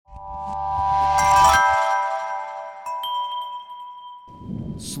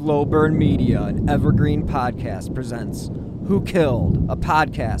Slow Burn Media, an evergreen podcast, presents Who Killed, a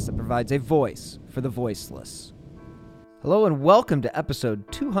podcast that provides a voice for the voiceless. Hello and welcome to episode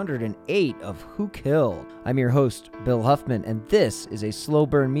 208 of Who Killed. I'm your host, Bill Huffman, and this is a Slow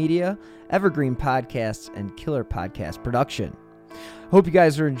Burn Media, evergreen podcasts, and killer podcast production. Hope you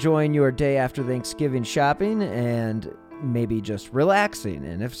guys are enjoying your day after Thanksgiving shopping and maybe just relaxing.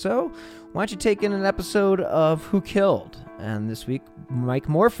 And if so, why don't you take in an episode of Who Killed? And this week, Mike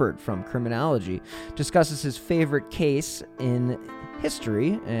Morford from Criminology discusses his favorite case in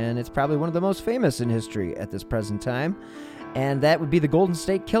history, and it's probably one of the most famous in history at this present time, and that would be the Golden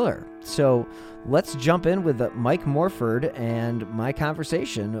State Killer. So let's jump in with Mike Morford and my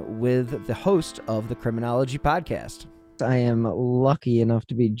conversation with the host of the Criminology podcast. I am lucky enough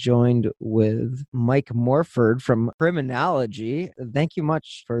to be joined with Mike Morford from Criminology. Thank you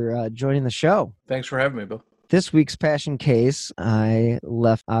much for joining the show. Thanks for having me, Bill. This week's passion case, I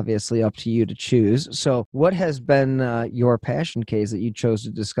left obviously up to you to choose. So what has been your passion case that you chose to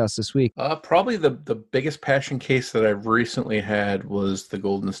discuss this week? Probably the biggest passion case that I've recently had was the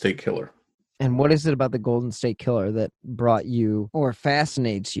Golden State Killer. And what is it about the Golden State Killer that brought you or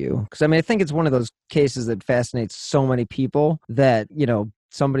fascinates you? Because, I mean, I think it's one of those cases that fascinates so many people that, you know,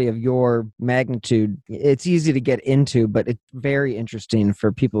 somebody of your magnitude, it's easy to get into, but it's very interesting for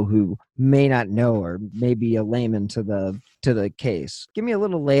people who may not know or may be a layman to the case. Give me a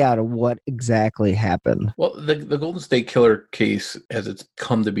little layout of what exactly happened. Well, the Golden State Killer case, as it's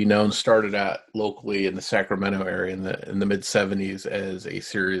come to be known, started out locally in the Sacramento area in the mid-'70s as a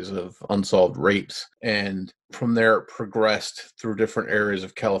series of unsolved rapes. And from there, it progressed through different areas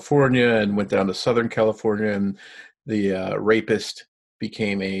of California and went down to Southern California, and the rapist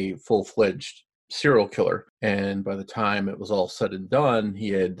became a full-fledged serial killer. And by the time it was all said and done, he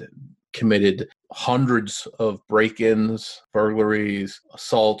had committed hundreds of break-ins, burglaries,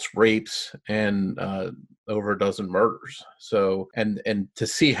 assaults, rapes, and over a dozen murders. So, and to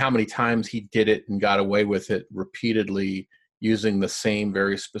see how many times he did it and got away with it repeatedly using the same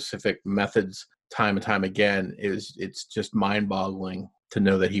very specific methods time and time again, it's just mind-boggling to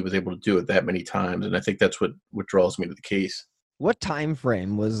know that he was able to do it that many times. And I think that's what draws me to the case. What time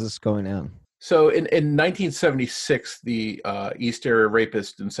frame was this going on? So in 1976, the East Area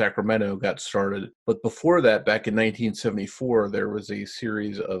Rapist in Sacramento got started. But before that, back in 1974, there was a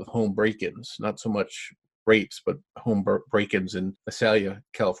series of home break-ins, not so much rapes, but home break-ins in Visalia,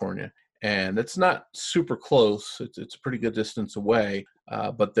 California. And it's not super close. It's a pretty good distance away.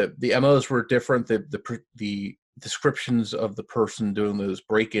 But the MOs were different. The descriptions of the person doing those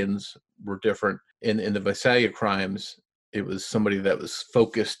break-ins were different. In the Visalia crimes, it was somebody that was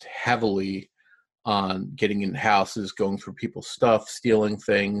focused heavily on getting in houses, going through people's stuff, stealing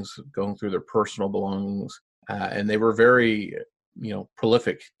things, going through their personal belongings. And they were very,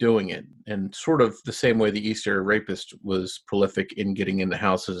 prolific doing it. And sort of the same way the East Area Rapist was prolific in getting into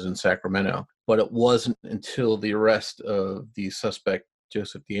houses in Sacramento. But it wasn't until the arrest of the suspect,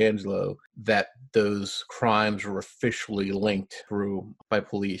 Joseph D'Angelo, that those crimes were officially linked through by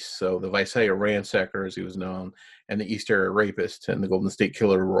police. So the Visalia ransacker, as he was known, and the East Area Rapist and the Golden State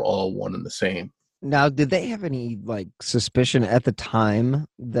Killer were all one and the same. Now, did they have any suspicion at the time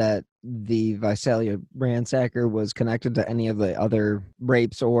that the Visalia ransacker was connected to any of the other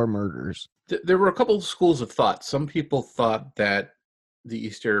rapes or murders? There were a couple of schools of thought. Some people thought that the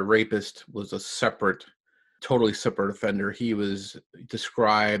East Area Rapist was a totally separate offender. He was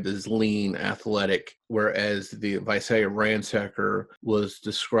described as lean, athletic, whereas the Visalia ransacker was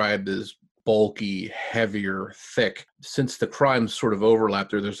described as bulky, heavier, thick. Since the crimes sort of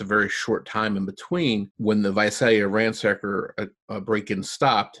overlapped, there's a very short time in between when the Visalia ransacker break-in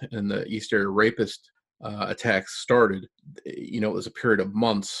stopped and the East Area Rapist attacks started. It was a period of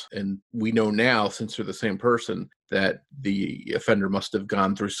months, and we know now, since they're the same person, that the offender must have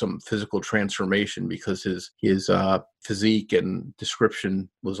gone through some physical transformation because his physique and description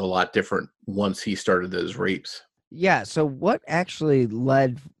was a lot different once he started those rapes. Yeah, so what actually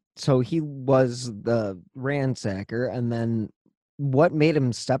led... So he was the ransacker, and then what made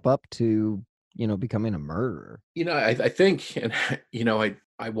him step up to, becoming a murderer? I think, and,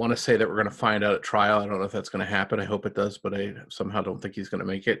 I want to say that we're going to find out at trial. I don't know if that's going to happen. I hope it does, but I somehow don't think he's going to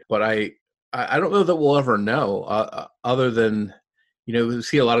make it. But I don't know that we'll ever know, other than, we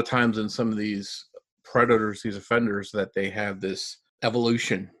see a lot of times in some of these predators, these offenders, that they have this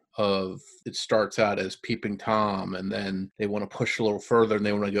evolution of, it starts out as peeping Tom, and then they want to push a little further and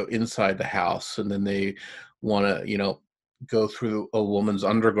they want to go inside the house, and then they want to, go through a woman's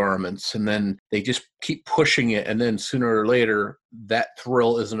undergarments, and then they just keep pushing it, and then sooner or later that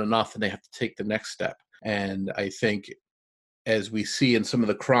thrill isn't enough and they have to take the next step. And I think as we see in some of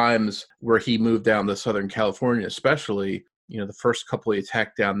the crimes where he moved down to Southern California, especially, the first couple he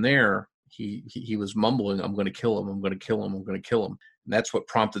attacked down there, he was mumbling, "I'm going to kill him. I'm going to kill him. I'm going to kill him." And that's what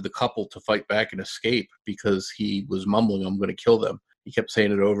prompted the couple to fight back and escape, because he was mumbling, "I'm going to kill them." He kept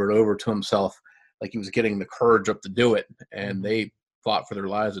saying it over and over to himself, like he was getting the courage up to do it. And they fought for their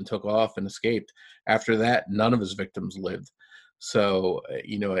lives and took off and escaped. After that, none of his victims lived. So,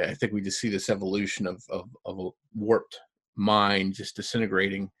 I think we just see this evolution of a warped mind just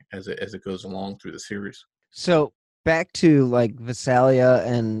disintegrating as it goes along through the series. So back to like Visalia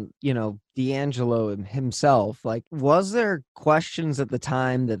and, D'Angelo himself, like, was there questions at the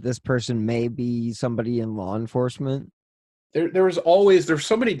time that this person may be somebody in law enforcement? There's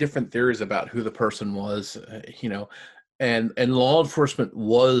so many different theories about who the person was, and law enforcement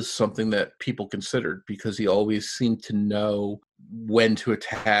was something that people considered, because he always seemed to know when to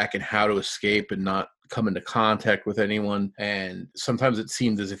attack and how to escape and not come into contact with anyone. And sometimes it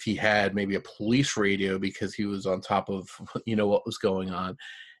seemed as if he had maybe a police radio, because he was on top of what was going on.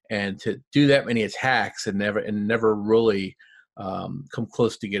 And to do that many attacks and never really come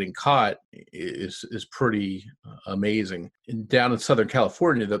close to getting caught is pretty amazing. And down in Southern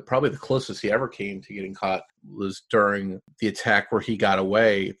California, probably the closest he ever came to getting caught was during the attack where he got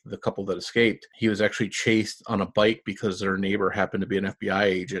away, the couple that escaped. He was actually chased on a bike because their neighbor happened to be an FBI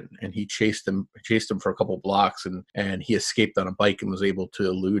agent, and he chased him for a couple blocks, and he escaped on a bike and was able to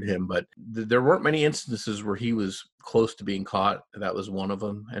elude him. But there weren't many instances where he was close to being caught. That was one of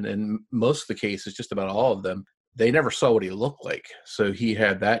them. And in most of the cases, just about all of them, they never saw what he looked like. So he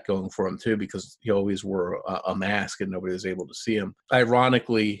had that going for him too, because he always wore a mask and nobody was able to see him.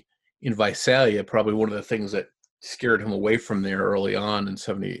 Ironically, in Visalia, probably one of the things that scared him away from there early on in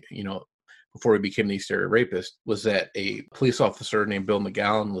 70, before he became the East Area Rapist, was that a police officer named Bill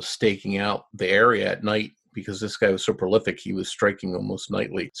McGowan was staking out the area at night, because this guy was so prolific. He was striking almost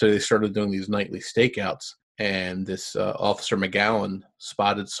nightly. So they started doing these nightly stakeouts. And this Officer McGowan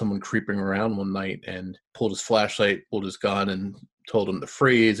spotted someone creeping around one night and pulled his flashlight, pulled his gun, and told him to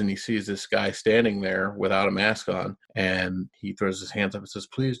freeze. And he sees this guy standing there without a mask on. And he throws his hands up and says,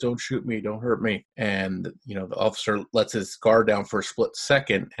 "Please don't shoot me. Don't hurt me." And, the officer lets his guard down for a split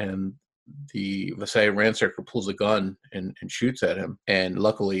second. And the Visalia ransacker pulls a gun and shoots at him. And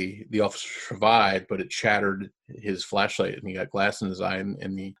luckily, the officer survived, but it shattered his flashlight, and he got glass in his eye,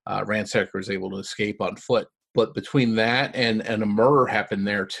 and the ransacker was able to escape on foot. But between that and a murder happened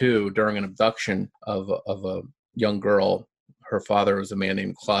there too, during an abduction of a young girl. Her father was a man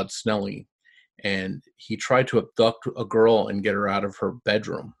named Claude Snelling, and he tried to abduct a girl and get her out of her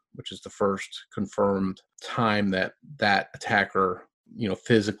bedroom, which is the first confirmed time that attacker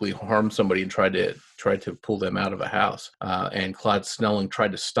physically harmed somebody and tried to pull them out of a house. And Claude Snelling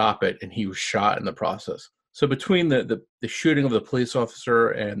tried to stop it, and he was shot in the process. So between the shooting of the police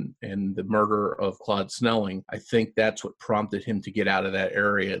officer and the murder of Claude Snelling, I think that's what prompted him to get out of that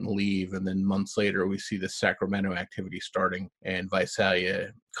area and leave. And then months later, we see the Sacramento activity starting, and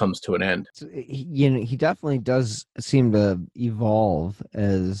Visalia comes to an end. So, he definitely does seem to evolve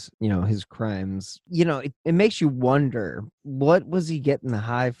as, his crimes. It makes you wonder, what was he getting the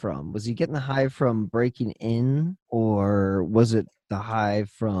high from? Was he getting the high from breaking in, or was it the high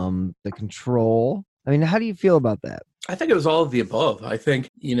from the control? I mean, how do you feel about that? I think it was all of the above. I think,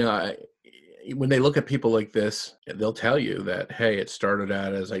 when they look at people like this, they'll tell you that, hey, it started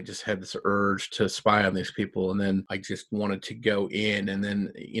out as I just had this urge to spy on these people, and then I just wanted to go in, and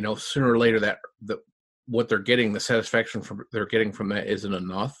then, sooner or later that what they're getting, the satisfaction they're getting from that isn't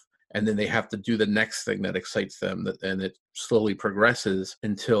enough. And then they have to do the next thing that excites them, and it slowly progresses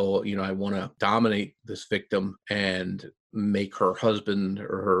until, I want to dominate this victim and make her husband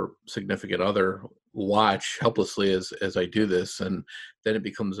or her significant other watch helplessly as I do this. And then it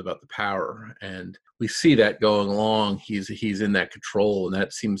becomes about the power. And we see that going along. He's in that control, and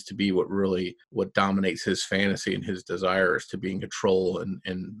that seems to be what dominates his fantasy and his desires, to be in control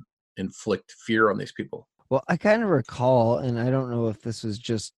and inflict fear on these people. Well, I kind of recall, and I don't know if this was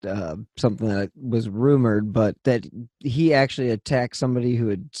just something that was rumored, but that he actually attacked somebody who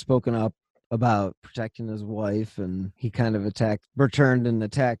had spoken up about protecting his wife, and he kind of returned and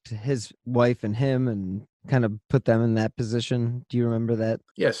attacked his wife and him, and kind of put them in that position. Do you remember that?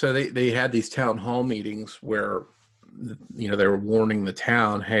 Yeah, so they had these town hall meetings where, they were warning the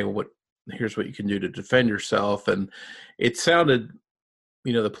town, hey, here's what you can do to defend yourself. And it sounded,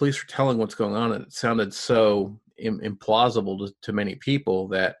 the police were telling what's going on, and it sounded so implausible to many people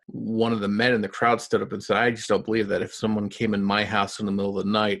that one of the men in the crowd stood up and said, "I just don't believe that if someone came in my house in the middle of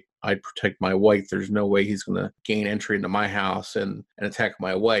the night, I'd protect my wife. There's no way he's going to gain entry into my house and attack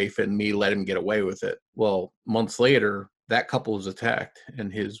my wife and me let him get away with it." Well, months later, that couple was attacked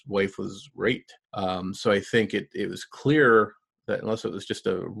and his wife was raped. So I think it was clear that unless it was just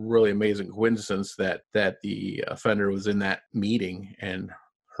a really amazing coincidence that the offender was in that meeting and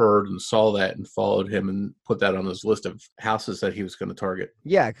heard and saw that and followed him and put that on his list of houses that he was going to target.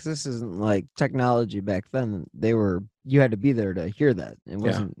 Yeah, because this isn't like technology back then. You had to be there to hear that. It Yeah.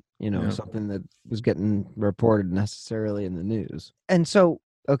 wasn't, Yeah. something that was getting reported necessarily in the news. And so,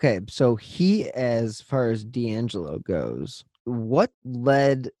 okay, so he, as far as D'Angelo goes, what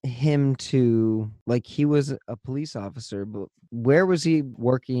led him to, like, he was a police officer, but where was he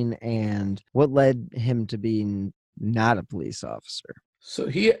working and what led him to being not a police officer? So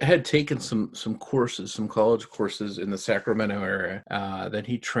he had taken some courses, some college courses in the Sacramento area. Then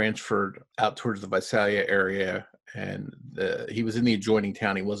he transferred out towards the Visalia area, and he was in the adjoining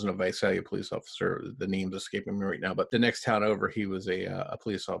town. He wasn't a Visalia police officer. The name's escaping me right now, but the next town over, he was a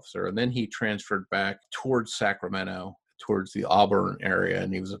police officer. And then he transferred back towards Sacramento, towards the Auburn area,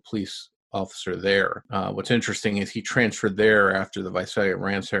 and he was a police officer there. What's interesting is he transferred there after the Visalia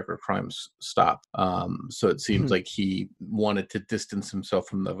ransacker crimes stopped. So it seems like he wanted to distance himself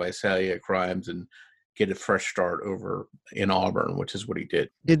from the Visalia crimes and get a fresh start over in Auburn, which is what he did.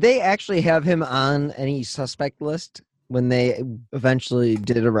 Did they actually have him on any suspect list when they eventually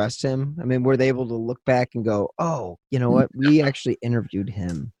did arrest him? I mean, were they able to look back and go, oh, you know what? We actually interviewed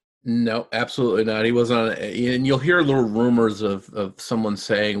him. No, absolutely not. He wasn't on, and you'll hear little rumors of someone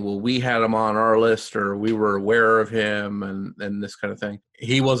saying, well, we had him on our list or we were aware of him and this kind of thing.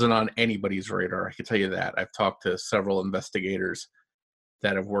 He wasn't on anybody's radar. I can tell you that. I've talked to several investigators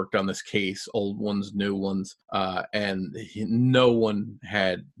that have worked on this case, old ones, new ones, and no one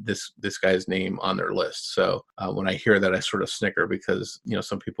had this guy's name on their list. So when I hear that, I sort of snicker because,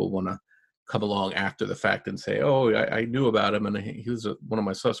 some people want to come along after the fact and say, oh, I knew about him and he was one of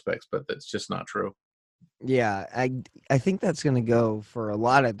my suspects, but that's just not true. Yeah, I think that's going to go for a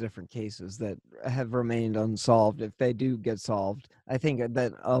lot of different cases that have remained unsolved. If they do get solved, I think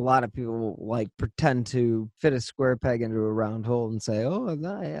that a lot of people will, like, pretend to fit a square peg into a round hole and say, "Oh,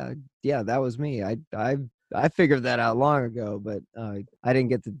 no, yeah, that was me. I figured that out long ago, but I didn't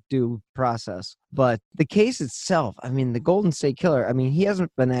get the due process." But the case itself, I mean, the Golden State Killer, I mean, he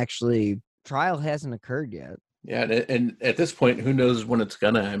hasn't been actually trial hasn't occurred yet. Yeah, and at this point, who knows when it's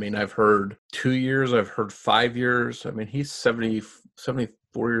gonna? I mean, I've heard 2 years, I've heard 5 years. I mean, he's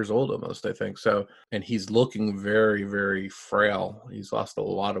 74 years old almost, I think. So, and he's looking very, very frail. He's lost a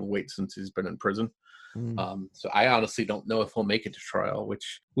lot of weight since he's been in prison. Mm. So I honestly don't know if he'll make it to trial,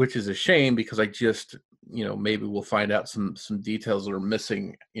 which is a shame because I just, maybe we'll find out some details that are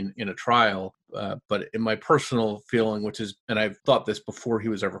missing in a trial. But in my personal feeling, which is, and I've thought this before he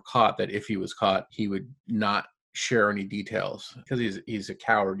was ever caught, that if he was caught, he would not share any details because he's a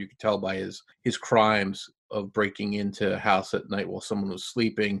coward. You could tell by his crimes of breaking into a house at night while someone was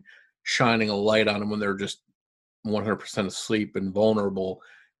sleeping, shining a light on them when they're just 100% asleep and vulnerable.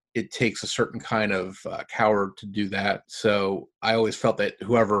 It takes a certain kind of coward to do that. So I always felt that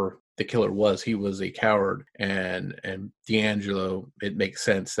whoever the killer was, he was a coward. And D'Angelo, it makes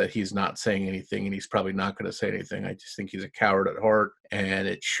sense that he's not saying anything, and he's probably not going to say anything. I just think he's a coward at heart, and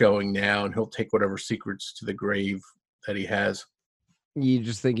it's showing now. And he'll take whatever secrets to the grave that he has. You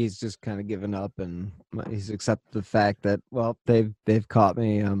just think he's just kind of given up and he's accepted the fact that, well, they've caught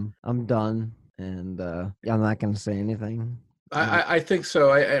me. I'm done, and I'm not going to say anything. I think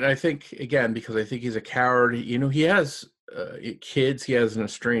so. And I think, again, because I think he's a coward. He has kids. He has an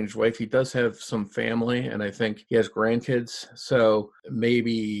estranged wife. He does have some family, and I think he has grandkids. So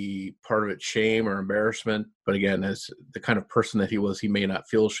maybe part of it's shame or embarrassment. But again, as the kind of person that he was, he may not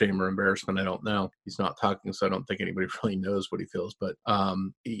feel shame or embarrassment. I don't know. He's not talking, so I don't think anybody really knows what he feels. But,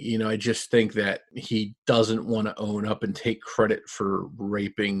 I just think that he doesn't want to own up and take credit for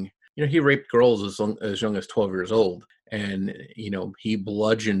raping. He raped girls as young as 12 years old, and he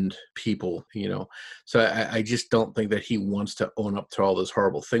bludgeoned people. So I just don't think that he wants to own up to all those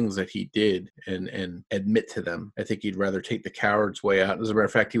horrible things that he did and admit to them. I think he'd rather take the coward's way out. As a matter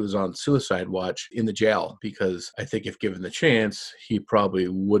of fact, he was on suicide watch in the jail because I think if given the chance, he probably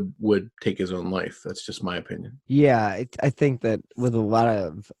would take his own life. That's just my opinion. Yeah, I think that with a lot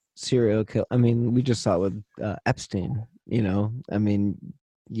of serial kill, I mean, we just saw it with Epstein. I mean,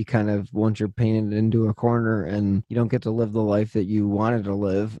 you kind of, once you're painted into a corner and you don't get to live the life that you wanted to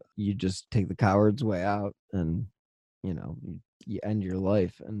live, you just take the coward's way out and, you end your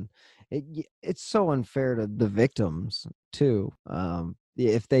life. And it's so unfair to the victims too.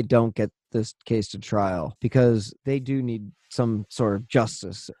 If they don't get this case to trial because they do need some sort of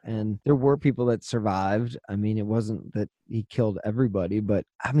justice. And there were people that survived. I mean, it wasn't that he killed everybody, but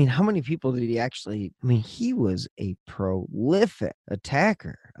I mean, how many people did he actually? I mean, he was a prolific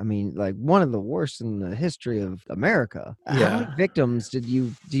attacker. I mean, like one of the worst in the history of America. How many Yeah. victims do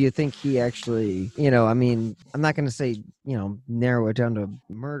you think he actually, I mean, I'm not going to say, narrow it down to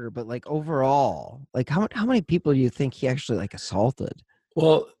murder, but like overall, like how many people do you think he actually like assaulted?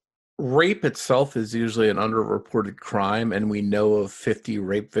 Well, rape itself is usually an underreported crime, and we know of 50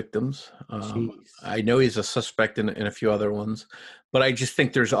 rape victims. Jeez. I know he's a suspect in a few other ones, but I just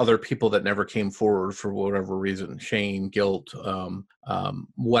think there's other people that never came forward for whatever reason, shame, guilt,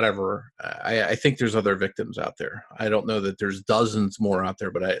 whatever. I think there's other victims out there. I don't know that there's dozens more out there,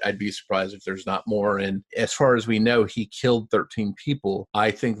 but I'd be surprised if there's not more. And as far as we know, he killed 13 people.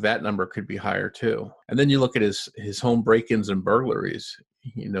 I think that number could be higher too. And then you look at his home break-ins and burglaries.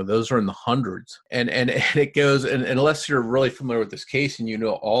 Those are in the hundreds, and it goes, and unless you're really familiar with this case and you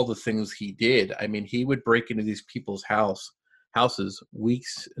know all the things he did. I mean, he would break into these people's houses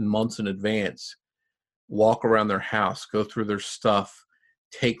weeks and months in advance, walk around their house, go through their stuff,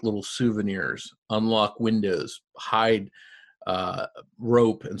 take little souvenirs, unlock windows, hide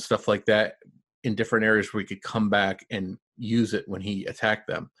rope and stuff like that in different areas where he could come back and use it when he attacked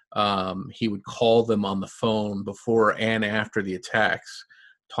them. He would call them on the phone before and after the attacks,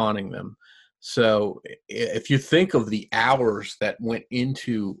 taunting them. So if you think of the hours that went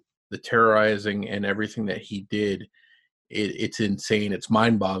into the terrorizing and everything that he did, it's insane. It's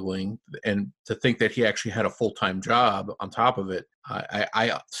mind-boggling. And to think that he actually had a full-time job on top of it,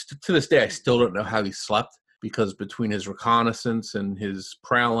 I to this day, I still don't know how he slept, because between his reconnaissance and his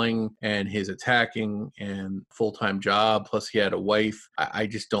prowling and his attacking and full-time job, plus he had a wife, I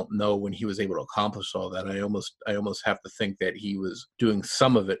just don't know when he was able to accomplish all that. I almost have to think that he was doing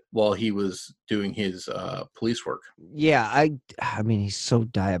some of it while he was doing his police work. Yeah, I mean, he's so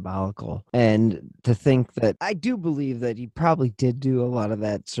diabolical. And to think that I do believe that he probably did do a lot of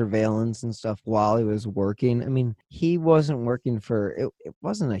that surveillance and stuff while he was working. I mean, he wasn't working for it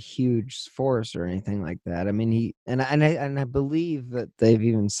wasn't a huge force or anything like that. I mean, I believe that they've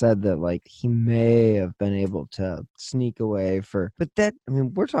even said that like he may have been able to sneak away but that, I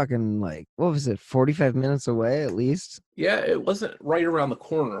mean, we're talking like, what was it, 45 minutes away at least? Yeah, it wasn't right around the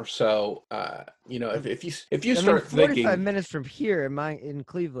corner. So, if you I mean, start 45 thinking, minutes from here in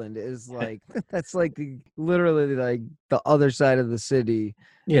Cleveland is like that's like literally like the other side of the city.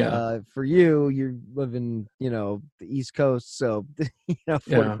 yeah, For you, you're living, the East Coast, so yeah.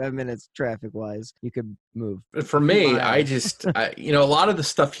 45 minutes traffic wise, you could move But a for few me, miles. a lot of the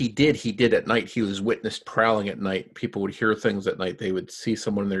stuff he did at night. He was witnessed prowling at night. People would hear things at night. They would see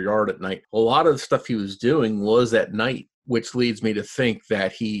someone in their yard at night. A lot of the stuff he was doing was at night, which leads me to think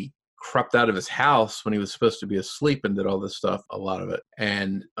that he crept out of his house when he was supposed to be asleep and did all this stuff, a lot of it.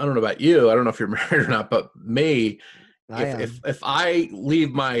 And I don't know about you. I don't know if you're married or not, but me, I if I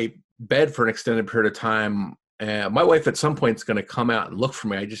leave my bed for an extended period of time, my wife at some point is going to come out and look for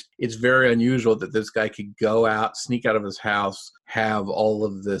me. It's very unusual that this guy could go out, sneak out of his house, have all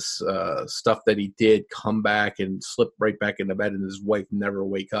of this stuff that he did, come back and slip right back into bed, and his wife never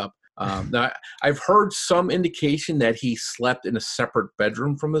wake up. Now, I've heard some indication that he slept in a separate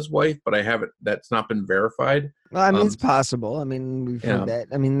bedroom from his wife, but that's not been verified. Well, I mean, it's Um, possible. I mean, we've heard yeah, that.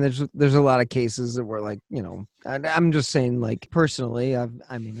 I mean, there's a lot of cases that were like, I'm just saying, like personally, I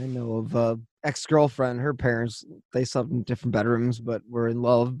mean, I know of ex-girlfriend, her parents, they slept in different bedrooms, but were in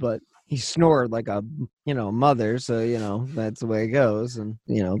love. But he snored like a, mother, so that's the way it goes, and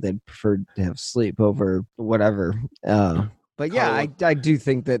they'd prefer to have sleep over whatever. But yeah, I'll, I do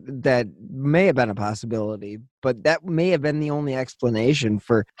think that may have been a possibility, but that may have been the only explanation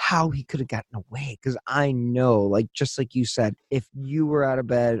for how he could have gotten away. Because I know, like just like you said, if you were out of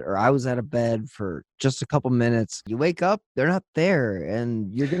bed or I was out of bed for just a couple minutes, you wake up, they're not there,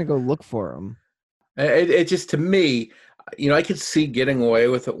 and you're gonna go look for them. it just, to me, I could see getting away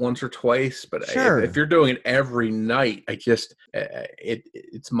with it once or twice, but if Sure, you're doing it every night,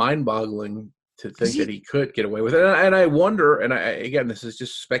 it's mind-boggling to because think that he could get away with it. And I wonder, and again, this is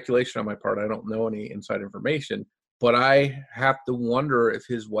just speculation on my part. I don't know any inside information, but I have to wonder if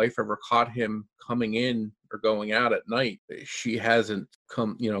his wife ever caught him coming in or going out at night. She hasn't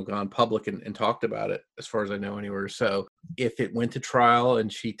gone public and talked about it, as far as I know, anywhere. So if it went to trial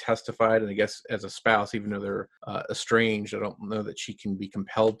and she testified, and I guess as a spouse, even though they're estranged, I don't know that she can be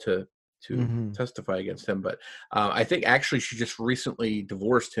compelled to hmm testify against him. But I think actually she just recently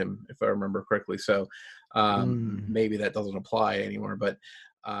divorced him, if I remember correctly. So mm. maybe that doesn't apply anymore. But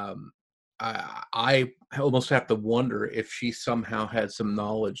um, I almost have to wonder if she somehow had some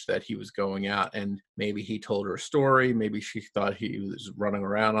knowledge that he was going out, and maybe he told her a story. Maybe she thought he was running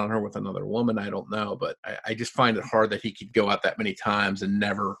around on her with another woman. I don't know, but I just find it hard that he could go out that many times and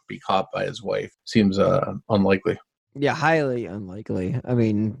never be caught by his wife. Seems unlikely. Yeah, highly unlikely. I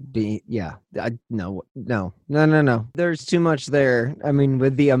mean, no. There's too much there. I mean,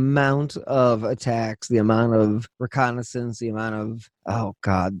 with the amount of attacks, the amount of reconnaissance, the amount of, oh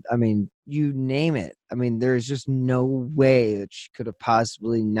God, I mean, you name it. I mean, there's just no way that she could have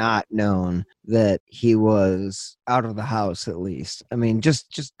possibly not known that he was out of the house, at least. I mean,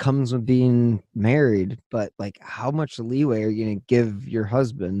 just comes with being married, but like, how much leeway are you going to give your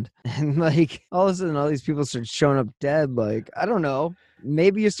husband? And like, all of a sudden, all these people start showing up dead. Like, I don't know.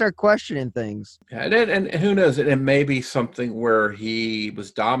 Maybe you start questioning things. Yeah, and who knows? It may be something where he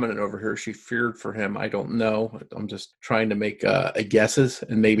was dominant over her. She feared for him. I don't know. I'm just trying to make guesses,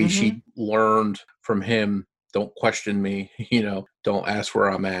 and maybe she learned from him. Don't question me. Don't ask where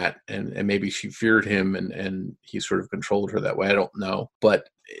I'm at, and maybe she feared him, and he sort of controlled her that way. I don't know, but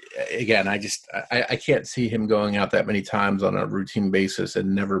again, I can't see him going out that many times on a routine basis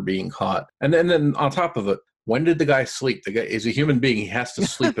and never being caught. And then on top of it, when did the guy sleep? The guy is a human being. He has to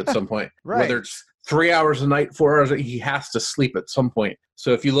sleep at some point. Right. Whether it's 3 hours a night, 4 hours, he has to sleep at some point.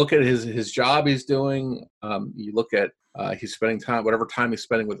 So if you look at his job he's doing, you look at he's spending time, whatever time he's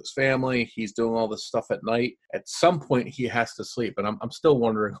spending with his family, he's doing all this stuff at night. At some point, he has to sleep. And I'm still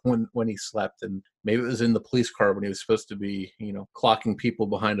wondering when he slept. And maybe it was in the police car when he was supposed to be, clocking people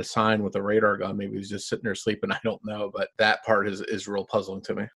behind a sign with a radar gun. Maybe he was just sitting there sleeping. I don't know. But that part is real puzzling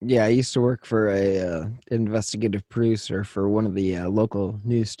to me. Yeah, I used to work for a investigative producer for one of the local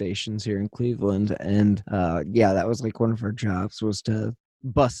news stations here in Cleveland. And that was like one of our jobs was to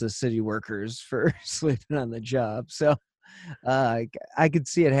bust the city workers for sleeping on the job. So I could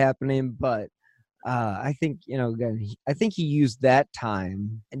see it happening, but I think, again, I think he used that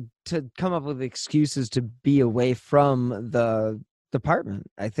time to come up with excuses to be away from the department.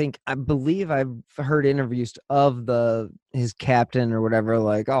 I believe I've heard interviews of his captain or whatever,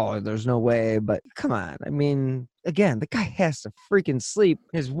 like, oh, there's no way, but come on. I mean, again, the guy has to freaking sleep.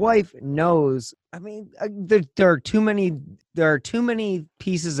 His wife knows. I mean, there are too many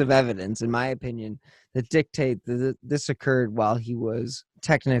pieces of evidence, in my opinion, that dictate that this occurred while he was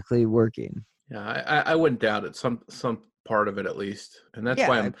technically working. Yeah, I wouldn't doubt it. Some part of it at least, and that's Yeah,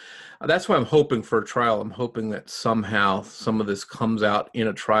 why I'm hoping for a trial. I'm hoping that somehow some of this comes out in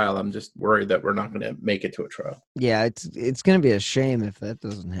a trial. I'm just worried that we're not going to make it to a trial. Yeah, it's going to be a shame if that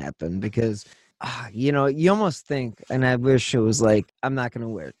doesn't happen because, you almost think, and I wish it was like, I'm not going to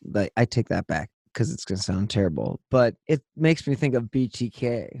wear, like, I take that back because it's going to sound terrible, but it makes me think of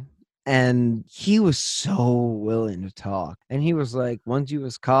BTK. And he was so willing to talk. And he was like, once he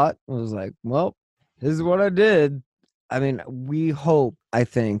was caught, I was like, well, this is what I did. I mean, I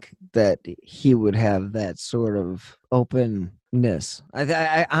think that he would have that sort of openness.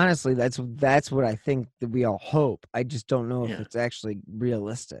 I honestly, that's what I think that we all hope. I just don't know if it's actually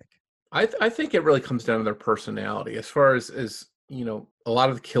realistic. I think it really comes down to their personality. As far as a lot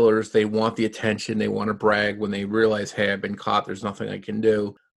of the killers, they want the attention. They want to brag when they realize, hey, I've been caught. There's nothing I can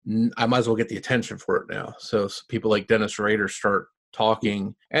do. I might as well get the attention for it now. So people like Dennis Rader start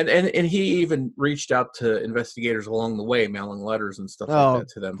talking, and he even reached out to investigators along the way, mailing letters and stuff like that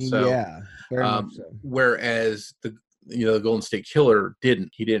to them. So yeah, very much so. Whereas the Golden State Killer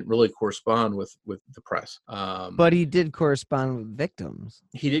didn't. He didn't really correspond with the press. But he did correspond with victims.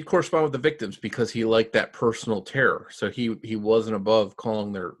 He did correspond with the victims because he liked that personal terror. So he wasn't above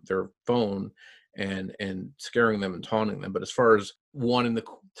calling their phone and scaring them and taunting them. But as far as wanting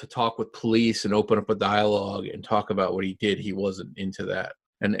to talk with police and open up a dialogue and talk about what he did, he wasn't into that.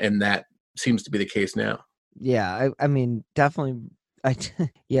 And that seems to be the case now. Yeah, I mean, definitely.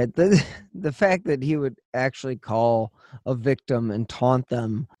 The fact that he would actually call a victim and taunt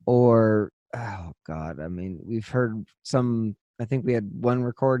them, or, oh God, I mean, we've heard I think we had one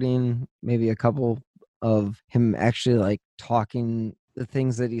recording, maybe a couple, of him actually like talking. The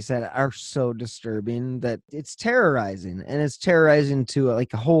things that he said are so disturbing that it's terrorizing, and it's terrorizing to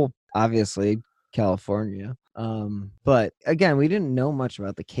like a whole, obviously, California. But again, we didn't know much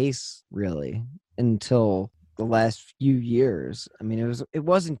about the case really until the last few years. I mean, it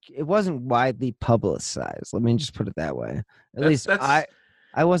wasn't widely publicized. Let me just put it that way. At least I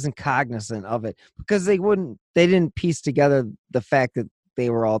wasn't cognizant of it because they didn't piece together the fact that they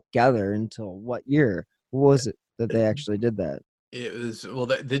were all together until what year was it that they actually did that? It was, well,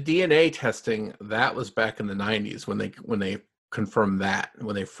 the DNA testing, that was back in the 90s when they confirmed that,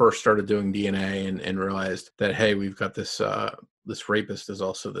 when they first started doing DNA and realized that, hey, we've got this this rapist is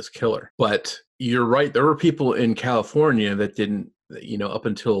also this killer. But you're right. There were people in California that didn't, up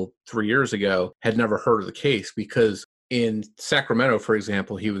until 3 years ago, had never heard of the case, because in Sacramento, for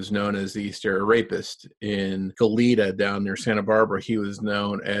example, he was known as the East Area Rapist. In Goleta, down near Santa Barbara, he was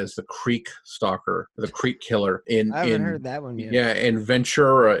known as the Creek Stalker, the Creek Killer. I haven't heard that one yet. Yeah, in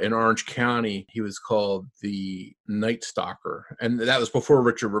Ventura, in Orange County, he was called the Night Stalker, and that was before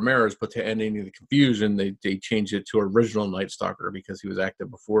Richard Ramirez. But to end any of the confusion, they changed it to Original Night Stalker because he was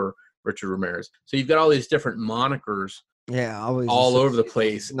active before Richard Ramirez. So you've got all these different monikers. Yeah, always all over the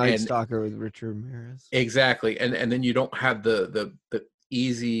place. Night Stalker with Richard Ramirez. Exactly. And then you don't have the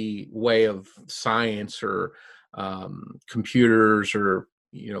easy way of science or computers or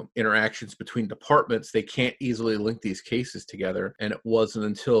interactions between departments. They can't easily link these cases together. And it wasn't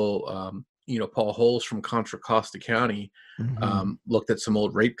until Paul Holes from Contra Costa County looked at some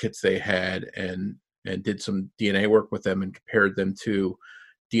old rape kits they had and did some DNA work with them and compared them to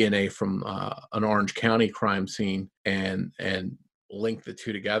DNA from an Orange County crime scene and linked the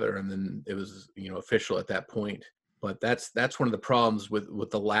two together, and then it was official at that point. But that's one of the problems with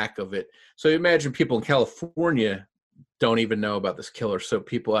the lack of it. So imagine people in California don't even know about this killer. So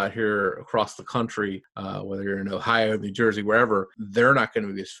people out here across the country, whether you're in Ohio, New Jersey, wherever, they're not going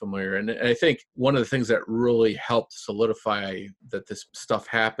to be as familiar. And I think one of the things that really helped solidify that this stuff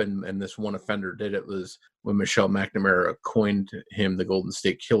happened and this one offender did it was when Michelle McNamara coined him the Golden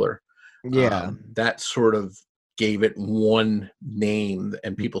State Killer. Yeah. That sort of gave it one name,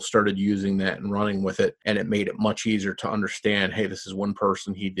 and people started using that and running with it, and it made it much easier to understand, hey, this is one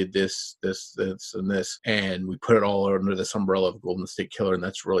person, he did this, and this, and we put it all under this umbrella of Golden State Killer, and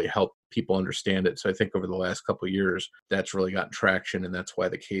that's really helped people understand it. So I think over the last couple of years, that's really gotten traction, and that's why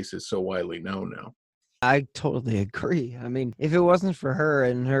the case is so widely known now. I totally agree. I mean, if it wasn't for her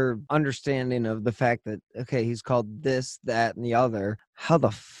and her understanding of the fact that, okay, he's called this, that, and the other, how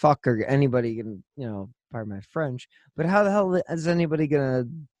the fuck are anybody going to, pardon my French, but how the hell is anybody going to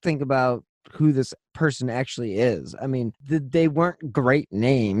think about who this person actually is? I mean, they weren't great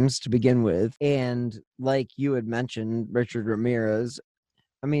names to begin with. And like you had mentioned, Richard Ramirez,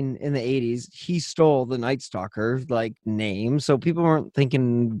 I mean, in the 80s, he stole the Night Stalker name. So people weren't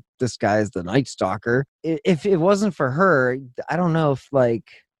thinking this guy's the Night Stalker. If it wasn't for her, I don't know if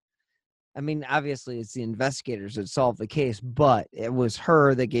I mean, obviously it's the investigators that solved the case, but it was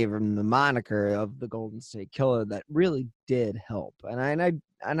her that gave him the moniker of the Golden State Killer that really did help. And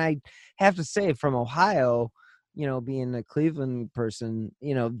I have to say, from Ohio, being a Cleveland person,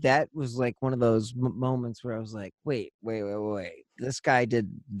 that was like one of those moments where I was like, wait. This guy did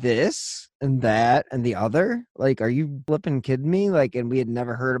this and that and the other? Are you flipping kidding me? And we had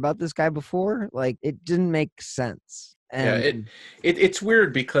never heard about this guy before? It didn't make sense. And it's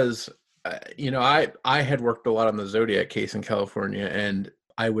weird because I had worked a lot on the Zodiac case in California, and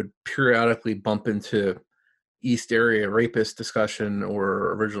I would periodically bump into East Area Rapist discussion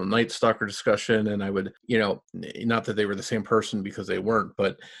or Original Night Stalker discussion, and I would, not that they were the same person because they weren't,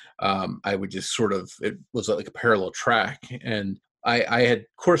 but I would just it was like a parallel track, and I had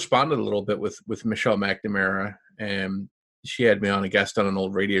corresponded a little bit with Michelle McNamara, and she had me on a guest on an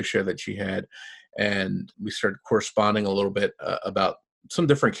old radio show that she had, and we started corresponding a little bit about some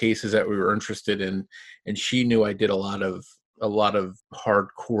different cases that we were interested in, and she knew I did a lot of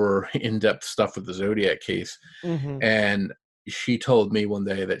hardcore in-depth stuff with the Zodiac case. And she told me one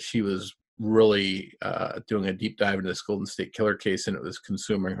day that she was really doing a deep dive into this Golden State Killer case, and it was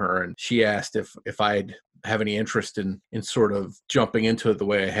consuming her, and she asked if I'd have any interest in sort of jumping into it the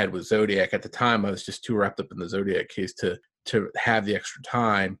way I had with Zodiac. At the time, I was just too wrapped up in the Zodiac case to have the extra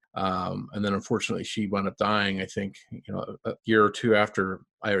time. And then unfortunately she wound up dying, I think, a year or two after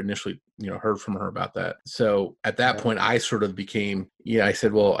I initially, heard from her about that. So at that point I sort of became, I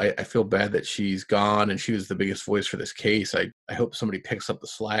said, well, I feel bad that she's gone, and she was the biggest voice for this case. I hope somebody picks up the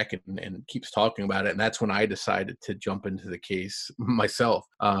slack and keeps talking about it. And that's when I decided to jump into the case myself.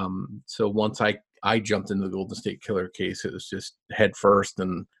 So once I jumped into the Golden State Killer case, it was just head first,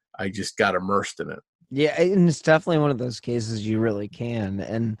 and I just got immersed in it. Yeah, and it's definitely one of those cases you really can.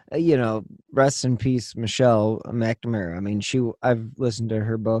 And, rest in peace, Michelle McNamara. I mean, I've listened to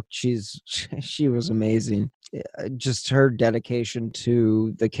her book. She was amazing. Just her dedication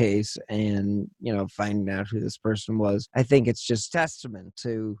to the case and, finding out who this person was. I think it's just testament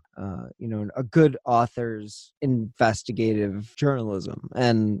to, a good author's investigative journalism.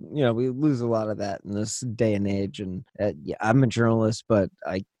 And, we lose a lot of that in this day and age. And I'm a journalist, but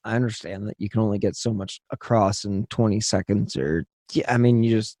I understand that you can only get so much across in 20 seconds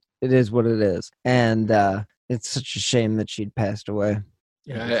it is what it is. And it's such a shame that she'd passed away.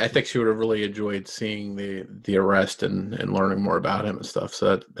 Yeah, I think she would have really enjoyed seeing the arrest and learning more about him and stuff.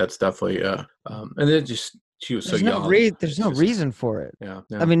 So that's definitely and then just she was so young. There's It's no just reason for it. yeah,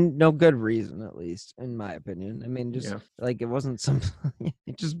 I yeah, mean, no good reason, at least in my opinion. I mean, just yeah. like it wasn't some.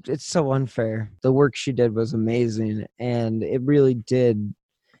 It's so unfair. The work she did was amazing, and it really did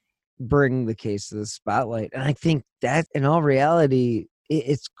bring the case to the spotlight. And I think that, in all reality,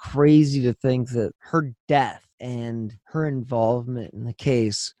 it's crazy to think that her death and her involvement in the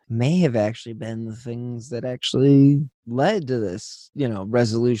case may have actually been the things that actually led to this,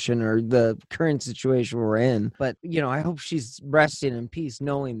 resolution or the current situation we're in. But, I hope she's resting in peace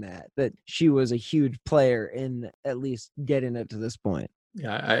knowing that she was a huge player in at least getting it to this point.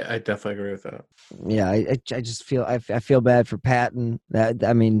 Yeah, I definitely agree with that. Yeah, I just feel I feel bad for Patton. That,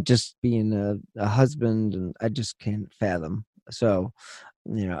 I mean, just being a husband, and I just can't fathom. So,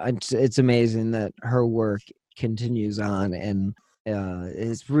 it's amazing that her work continues on, and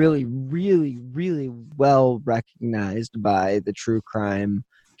is really, really, really well recognized by the true crime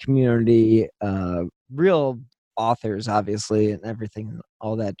community. Real authors, obviously, and everything,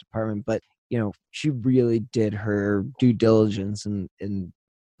 all that department. But she really did her due diligence and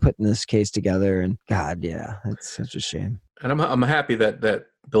putting this case together. And God, yeah, it's such a shame. And I'm happy that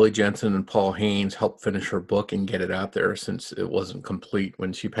Billy Jensen and Paul Haynes helped finish her book and get it out there since it wasn't complete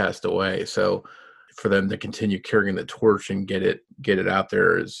when she passed away. So for them to continue carrying the torch and get it out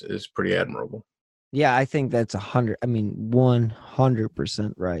there is pretty admirable. Yeah, I think that's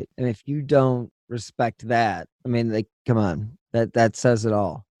 100% right. And if you don't respect that, I mean, like, come on, that says it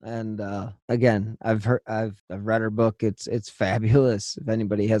all. And again, I've read her book. It's fabulous. If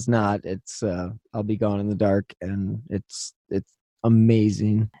anybody has not, it's I'll Be Gone in the Dark, and it's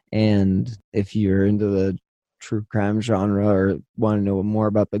amazing. And if you're into the true crime genre or want to know more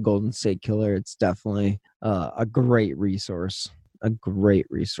about the Golden State Killer, it's definitely a great resource. A great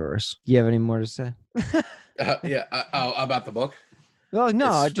resource. Do you have any more to say? Yeah, about the book. Oh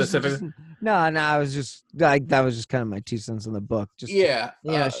no, I just Specifically, no. I was just like, that was just kind of my 2 cents on the book. Just yeah,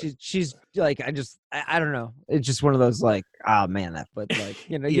 she's like, I don't know. It's just one of those, like, oh man, that, but like,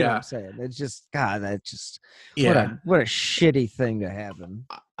 you know what I'm yeah, saying. It's just, God, that just what yeah. a shitty thing to happen.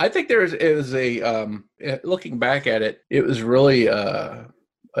 I think it was a looking back at it, it was really a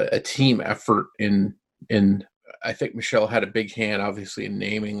team effort in I think Michelle had a big hand, obviously, in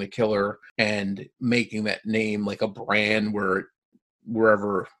naming the killer and making that name like a brand where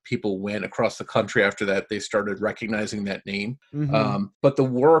wherever people went across the country after that, they started recognizing that name. Mm-hmm. But the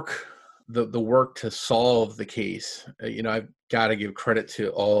work to solve the case, I've got to give credit to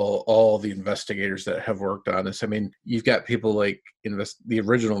all the investigators that have worked on this. I mean, you've got people like the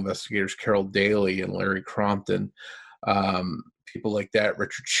original investigators, Carol Daly and Larry Crompton, people like that,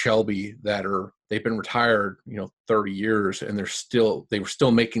 Richard Shelby, they've been retired, 30 years, and they were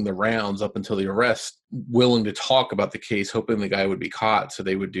still making the rounds up until the arrest, willing to talk about the case, hoping the guy would be caught. So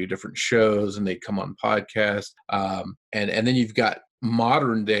they would do different shows and they'd come on podcasts. And then you've got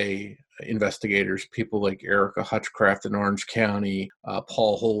modern day investigators, people like Erica Hutchcraft in Orange County,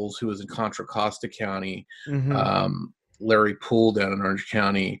 Paul Holes, who was in Contra Costa County, Mm-hmm. Larry Poole down in Orange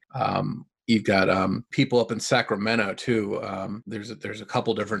County. You've got people up in Sacramento too. There's a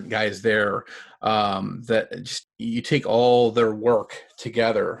couple different guys there that just, you take all their work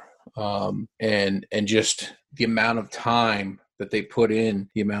together, and just the amount of time that they put in,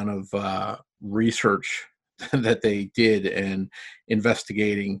 the amount of research that they did and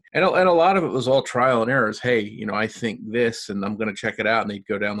investigating, and a lot of it was all trial and errors. Hey, I think this, and I'm going to check it out, and they'd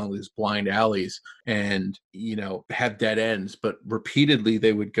go down all these blind alleys and have dead ends, but repeatedly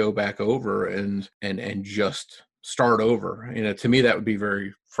they would go back over and just start over. To me that would be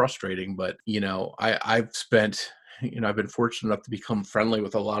very frustrating, but I've spent, I've been fortunate enough to become friendly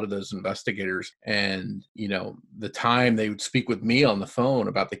with a lot of those investigators, and the time they would speak with me on the phone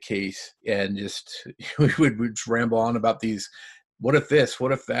about the case, and just we'd just ramble on about these, what if this,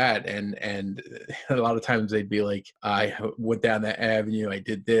 what if that, and a lot of times they'd be like, I went down that avenue, I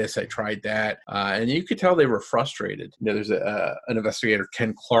did this, I tried that, and you could tell they were frustrated. There's an investigator,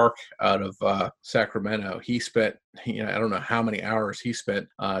 Ken Clark, out of Sacramento. He spent, I don't know how many hours he spent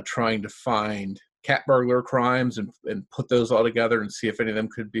trying to find cat burglar crimes and put those all together and see if any of them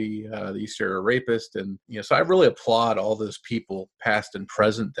could be the East Area Rapist. And so I really applaud all those people, past and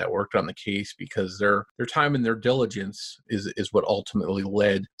present, that worked on the case, because their time and their diligence is what ultimately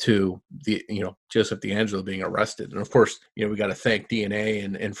led to the Joseph DeAngelo being arrested. And of course, we got to thank DNA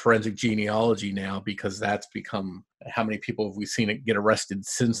and forensic genealogy now, because that's become, how many people have we seen it get arrested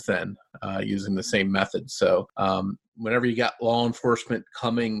since then using the same method? So whenever you got law enforcement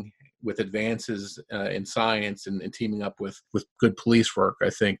coming with advances in science and teaming up with good police work, I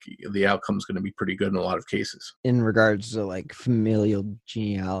think the outcome is going to be pretty good in a lot of cases. In regards to like familial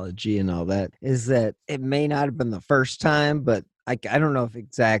genealogy and all that, is that it may not have been the first time, but I don't know if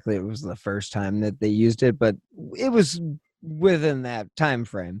exactly it was the first time that they used it, but it was within that time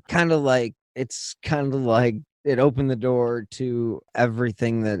frame. It's kind of like it opened the door to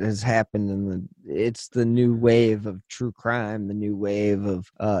everything that has happened, and it's the new wave of true crime, the new wave of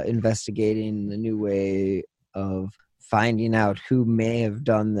investigating, the new way of finding out who may have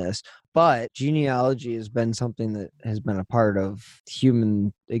done this. But genealogy has been something that has been a part of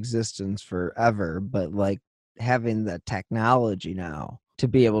human existence forever. But like having the technology now to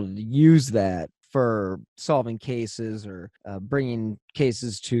be able to use that for solving cases or bringing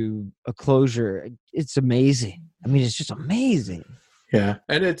cases to a closure, it's amazing. I mean, it's just amazing. Yeah,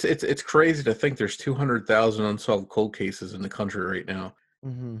 and it's crazy to think there's 200,000 unsolved cold cases in the country right now.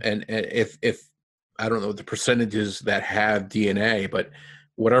 Mm-hmm. And if I don't know the percentages that have DNA, but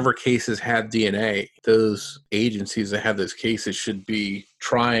whatever cases have DNA, those agencies that have those cases should be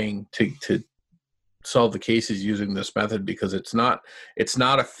trying to solve the cases using this method, because it's not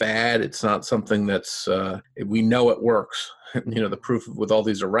a fad. It's not something that's we know it works. The proof with all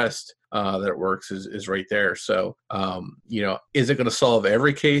these arrests that it works is right there. So is it going to solve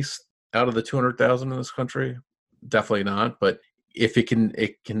every case out of the 200,000 in this country? Definitely not. But if it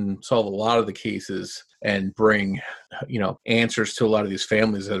can solve a lot of the cases and bring answers to a lot of these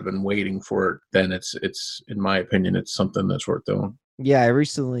families that have been waiting for it, then it's in my opinion, it's something that's worth doing. Yeah, I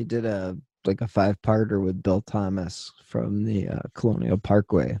recently did a 5-parter with Bill Thomas from the Colonial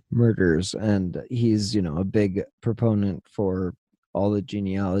Parkway murders, and he's a big proponent for all the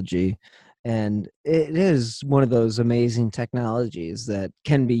genealogy, and it is one of those amazing technologies that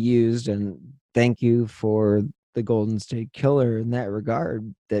can be used. And thank you for the Golden State Killer in that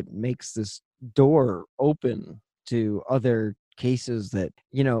regard, that makes this door open to other cases that,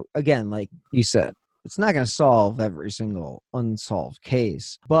 again, like you said, it's not going to solve every single unsolved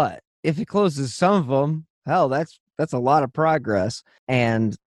case, but if it closes some of them, hell, that's a lot of progress.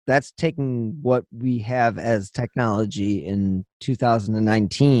 And that's taking what we have as technology in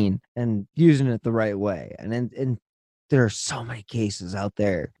 2019 and using it the right way. And there are so many cases out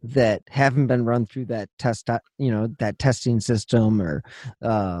there that haven't been run through that that testing system, or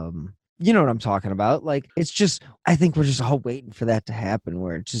you know what I'm talking about. Like, it's just, I think we're just all waiting for that to happen,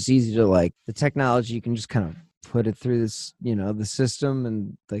 where it's just easy to, like, the technology, you can just kind of put it through this, the system,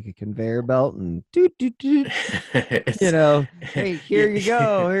 and like a conveyor belt, and doot, doot, doot. Hey, here you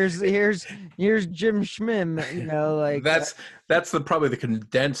go. Here's Jim Schmim, like that's probably the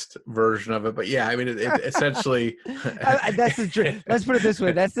condensed version of it. But yeah, I mean, it essentially let's put it this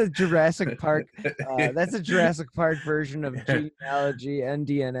way. That's the Jurassic Park. That's a Jurassic Park version of genealogy and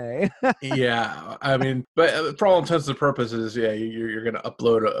DNA. Yeah, I mean, but for all intents and purposes, yeah, you're going to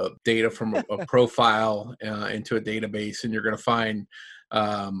upload data from a profile into a database, and you're going to find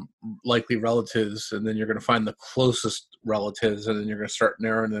likely relatives, and then you're going to find the closest relatives, and then you're going to start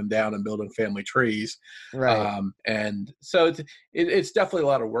narrowing them down and building family trees. Right. And so it's definitely a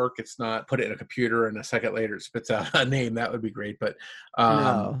lot of work. It's not put it in a computer and a second later it spits out a name. That would be great. But,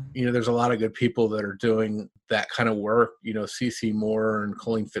 No. there's a lot of good people that are doing that kind of work. C.C. Moore and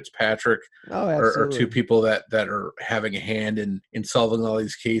Colleen Fitzpatrick are two people that are having a hand in solving all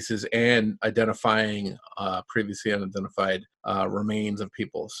these cases and identifying previously unidentified remains of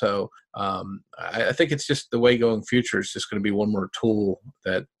people. So I think it's just the way going future. It's just going to be one more tool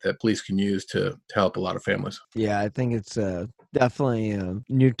that police can use to help a lot of families. Yeah, I think it's definitely a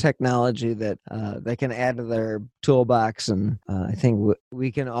new technology that they can add to their toolbox, and I think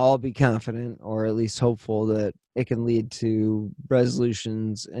we can all be confident, or at least hopeful, that it can lead to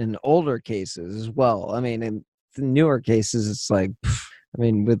resolutions in older cases as well. I mean, in the newer cases, it's like,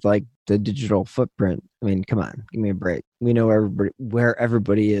 with like the digital footprint, come on, give me a break. We know where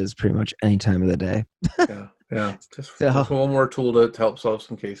everybody is pretty much any time of the day. Yeah. Just one more tool to help solve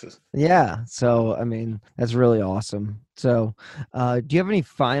some cases. Yeah. So, that's really awesome. So, do you have any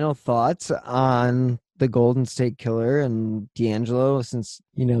final thoughts on the Golden State Killer and D'Angelo, since,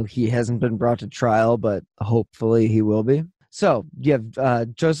 he hasn't been brought to trial, but hopefully he will be? So you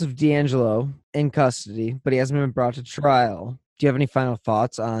have Joseph D'Angelo in custody, but he hasn't been brought to trial. Do you have any final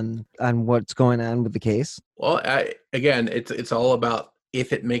thoughts on what's going on with the case? Well, again, it's all about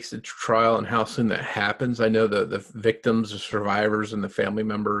if it makes it to trial and how soon that happens. I know the victims, the survivors, and the family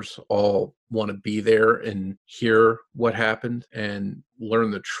members all want to be there and hear what happened and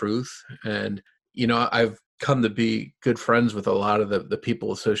learn the truth. And I've come to be good friends with a lot of the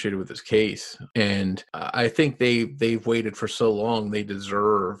people associated with this case. And I think they've waited for so long, they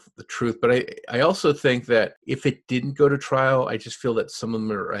deserve the truth. But I also think that if it didn't go to trial, I just feel that some of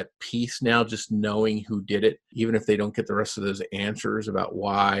them are at peace now, just knowing who did it, even if they don't get the rest of those answers about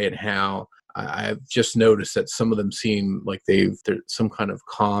why and how. I've just noticed that some of them seem like some kind of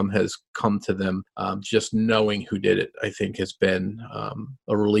calm has come to them. Just knowing who did it, I think, has been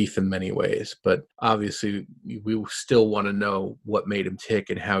a relief in many ways. But obviously, we still want to know what made him tick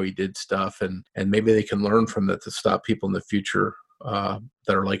and how he did stuff, and maybe they can learn from that to stop people in the future that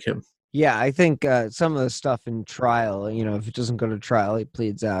are like him. Yeah, I think some of the stuff in trial, if it doesn't go to trial, he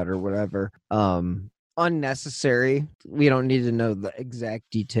pleads out or whatever. Unnecessary. We don't need to know the exact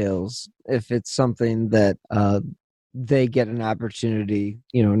details. If it's something that they get an opportunity,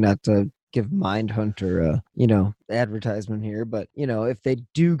 not to give Mindhunter advertisement here, but if they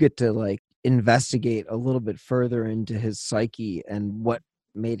do get to like investigate a little bit further into his psyche and what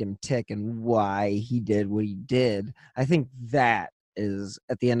made him tick and why he did what he did, I think that is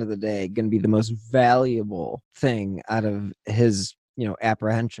at the end of the day going to be the most valuable thing out of his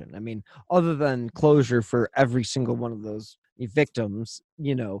apprehension. I mean, other than closure for every single one of those victims,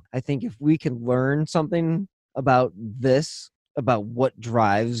 I think if we can learn something about this, about what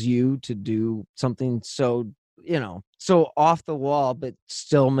drives you to do something so off the wall, but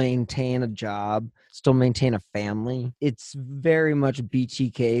still maintain a job, still maintain a family. It's very much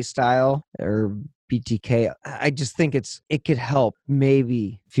BTK style or BTK. I just think it could help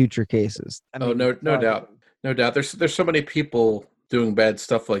maybe future cases. No doubt. No doubt. There's so many people doing bad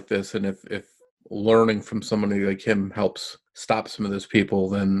stuff like this, and if learning from somebody like him helps stop some of those people,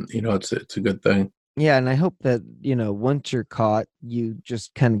 then it's a good thing. Yeah, and I hope that, once you're caught, you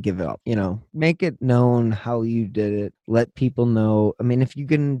just kind of give it up, make it known how you did it. Let people know. I mean, if you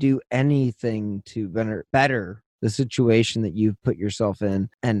can do anything to better the situation that you've put yourself in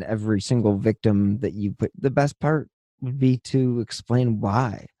and every single victim that you put, the best part would be to explain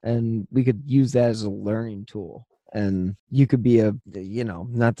why. And we could use that as a learning tool. And you could be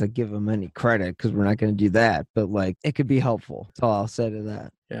not to give them any credit because we're not going to do that, but like it could be helpful. That's all I'll say to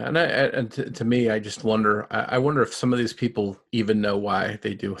that. Yeah, and to me, I just wonder. I wonder if some of these people even know why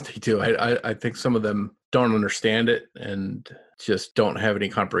they do what they do. I think some of them don't understand it and just don't have any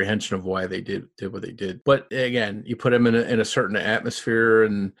comprehension of why they did what they did. But again, you put them in a certain atmosphere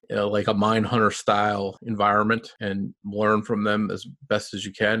and like a Mindhunter style environment, and learn from them as best as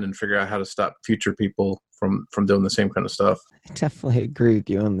you can, and figure out how to stop future people from doing the same kind of stuff. I definitely agree with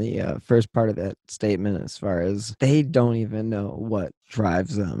you on the first part of that statement, as far as they don't even know what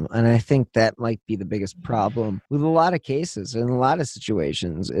drives them. And I think that might be the biggest problem with a lot of cases and a lot of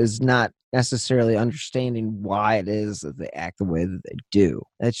situations, is not necessarily understanding why it is that they act the way that they do.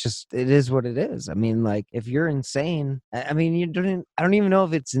 It is what it is. I mean, like, if you're insane, I mean, I don't even know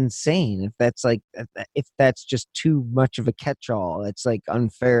if it's insane, if that's just too much of a catch-all. It's like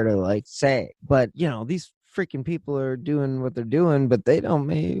unfair to like say, but these freaking people are doing what they're doing, but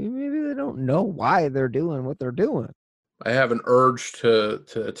maybe they don't know why they're doing what they're doing. I have an urge to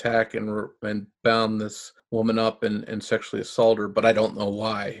attack and bound this woman up and sexually assault her, but I don't know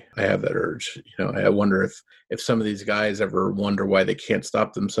why I have that urge. I wonder if some of these guys ever wonder why they can't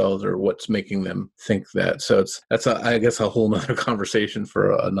stop themselves, or what's making them think that. So that's I guess a whole nother conversation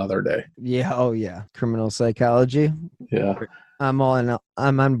for another day. Yeah. Oh yeah. Criminal psychology. Yeah. I'm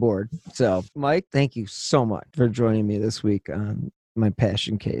on board. So, Mike, thank you so much for joining me this week on my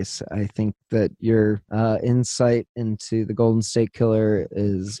passion case. I think that your insight into the Golden State Killer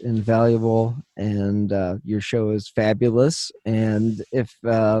is invaluable, and your show is fabulous. And if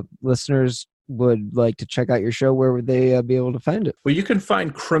listeners would like to check out your show, where would they be able to find it? Well, you can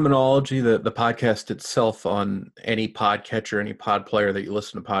find Criminology, the podcast itself, on any podcatcher, any pod player that you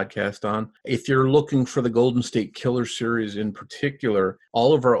listen to podcast on. If you're looking for the Golden State Killer series in particular,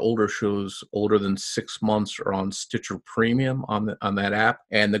 all of our older shows, older than 6 months, are on Stitcher Premium on that app,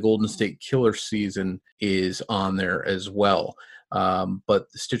 and the Golden State Killer season is on there as well.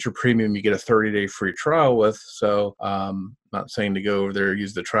 But the Stitcher Premium, you get a 30-day free trial with. So not saying to go over there,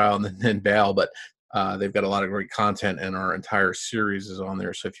 use the trial and then bail, but they've got a lot of great content, and our entire series is on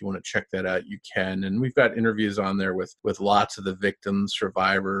there. So if you want to check that out, you can. And we've got interviews on there with lots of the victims,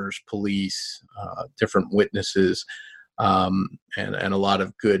 survivors, police, different witnesses, and a lot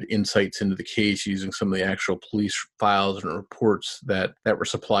of good insights into the case using some of the actual police files and reports that were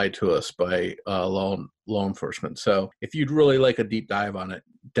supplied to us by law enforcement. So if you'd really like a deep dive on it,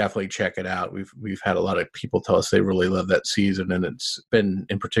 definitely check it out. We've had a lot of people tell us they really love that season, and it's been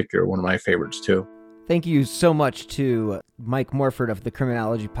in particular one of my favorites too. Thank you so much to Mike Morford of the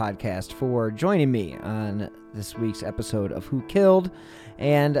Criminology Podcast for joining me on this week's episode of Who Killed.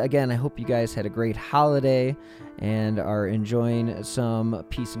 And again, I hope you guys had a great holiday and are enjoying some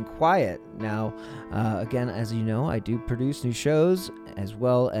peace and quiet. Now, again, as you know, I do produce new shows as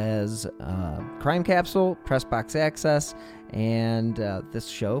well as Crime Capsule, Press Box Access, and this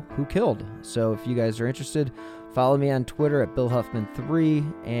show, Who Killed. So if you guys are interested, follow me on Twitter at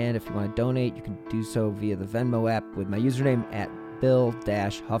BillHuffman3, and if you want to donate, you can do so via the Venmo app with my username at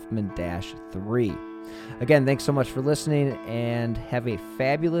Bill-Huffman-3. Again, thanks so much for listening, and have a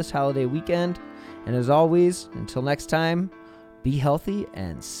fabulous holiday weekend. And as always, until next time, be healthy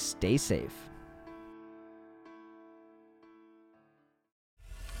and stay safe.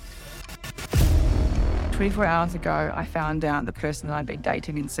 "24 hours ago, I found out the person that I'd been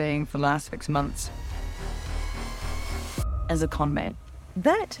dating and seeing for the last 6 months is a con man."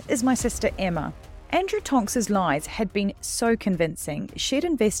 That is my sister Emma. Andrew Tonks's lies had been so convincing, she'd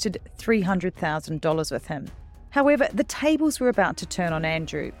invested $300,000 with him. However, the tables were about to turn on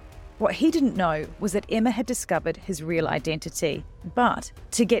Andrew. What he didn't know was that Emma had discovered his real identity. But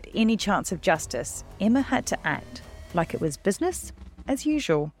to get any chance of justice, Emma had to act like it was business as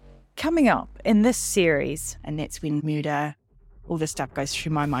usual. Coming up in this series, And that's when murder, all this stuff goes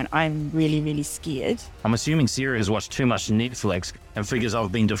through my mind. I'm really, really scared. I'm assuming Sarah has watched too much Netflix and figures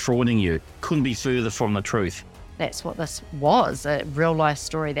I've been defrauding you. Couldn't be further from the truth. That's what this was, a real-life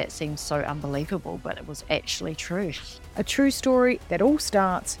story that seems so unbelievable, but it was actually true. a true story that all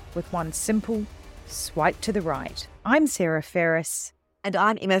starts with one simple swipe to the right. I'm Sarah Ferris. And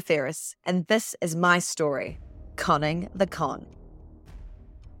I'm Emma Ferris, and this is my story, Conning the Con.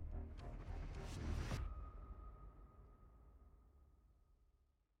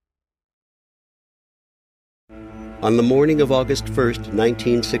 On the morning of August 1st,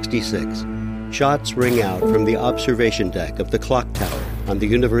 1966, shots ring out from the observation deck of the clock tower on the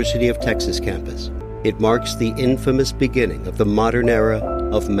University of Texas campus. It marks the infamous beginning of the modern era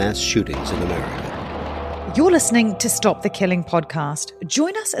of mass shootings in America. You're listening to Stop the Killing podcast.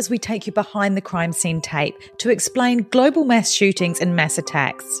 Join us as we take you behind the crime scene tape to explain global mass shootings and mass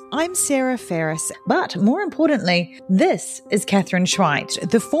attacks. I'm Sarah Ferris, but more importantly, this is Catherine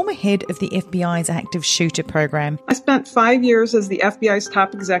Schweit, the former head of the FBI's active shooter program. I spent 5 years as the FBI's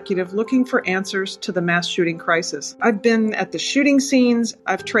top executive looking for answers to the mass shooting crisis. I've been at the shooting scenes,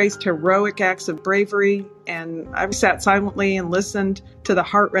 I've traced heroic acts of bravery, and I've sat silently and listened to the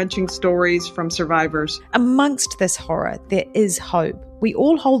heart-wrenching stories from survivors. Amongst this horror, there is hope. We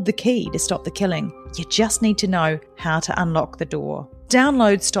all hold the key to stop the killing. You just need to know how to unlock the door.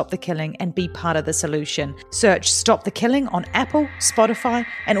 Download Stop the Killing and be part of the solution. Search Stop the Killing on Apple, Spotify,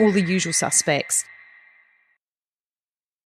 and all the usual suspects.